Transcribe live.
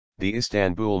The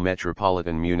Istanbul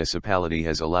Metropolitan Municipality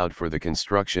has allowed for the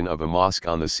construction of a mosque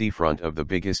on the seafront of the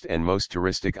biggest and most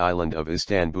touristic island of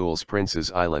Istanbul's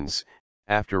Princes Islands,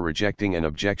 after rejecting an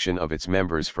objection of its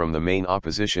members from the main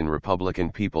opposition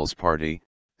Republican People's Party,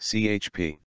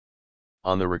 CHP.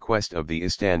 On the request of the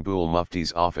Istanbul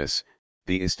Mufti's office,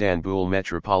 the Istanbul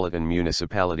Metropolitan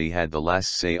Municipality had the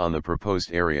last say on the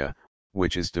proposed area,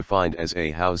 which is defined as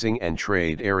a housing and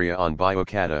trade area on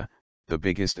Büyükada, the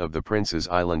biggest of the Princes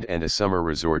Island and a summer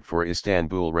resort for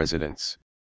Istanbul residents.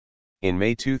 In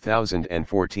May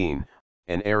 2014,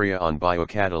 an area on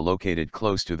Büyükada located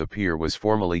close to the pier was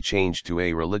formally changed to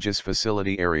a religious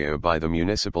facility area by the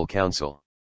municipal council.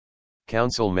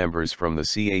 Council members from the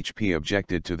CHP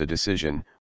objected to the decision,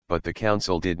 but the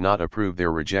council did not approve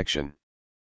their rejection.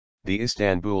 The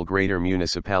Istanbul Greater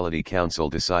Municipality Council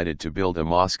decided to build a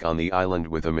mosque on the island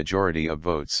with a majority of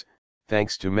votes,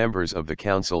 thanks to members of the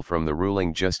council from the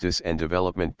ruling Justice and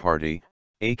Development Party,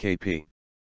 AKP.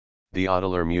 The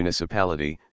Adalar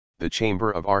Municipality, the Chamber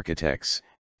of Architects,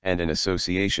 and an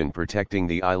association protecting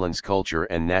the island's culture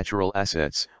and natural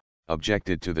assets,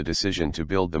 objected to the decision to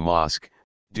build the mosque,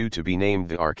 due to be named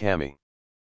the Arkami.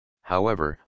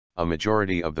 However, a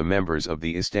majority of the members of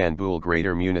the Istanbul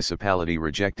Greater Municipality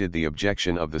rejected the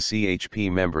objection of the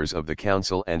CHP members of the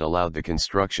council and allowed the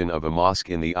construction of a mosque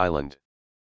in the island.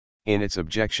 In its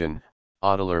objection,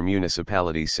 Adalar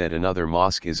Municipality said another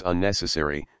mosque is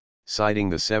unnecessary, citing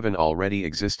the 7 already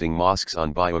existing mosques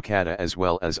on Büyükada as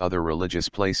well as other religious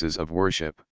places of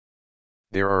worship.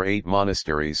 There are 8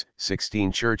 monasteries,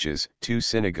 16 churches, 2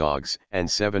 synagogues, and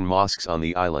 7 mosques on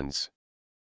the islands.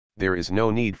 There is no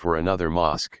need for another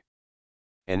mosque.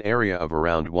 An area of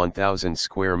around 1,000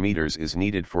 square meters is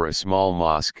needed for a small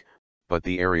mosque, but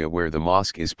the area where the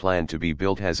mosque is planned to be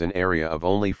built has an area of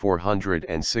only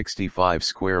 465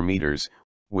 square meters,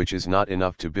 which is not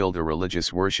enough to build a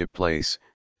religious worship place,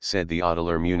 said the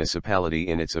Adalar Municipality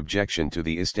in its objection to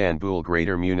the Istanbul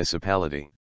Greater Municipality.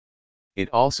 It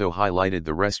also highlighted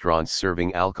the restaurants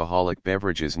serving alcoholic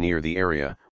beverages near the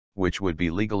area, which would be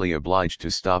legally obliged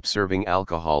to stop serving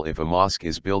alcohol if a mosque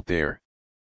is built there.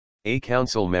 A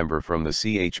council member from the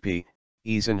CHP,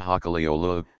 Izin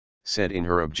Hakalioğlu, said in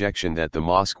her objection that the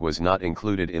mosque was not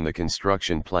included in the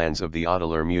construction plans of the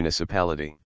Adalar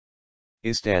Municipality.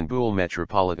 Istanbul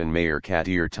Metropolitan Mayor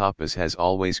Kadir Topuz has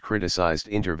always criticized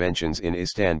interventions in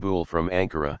Istanbul from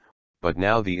Ankara, but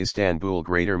now the Istanbul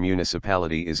Greater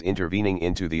Municipality is intervening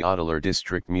into the Adalar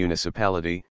District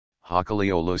Municipality,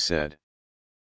 Hakalioğlu said.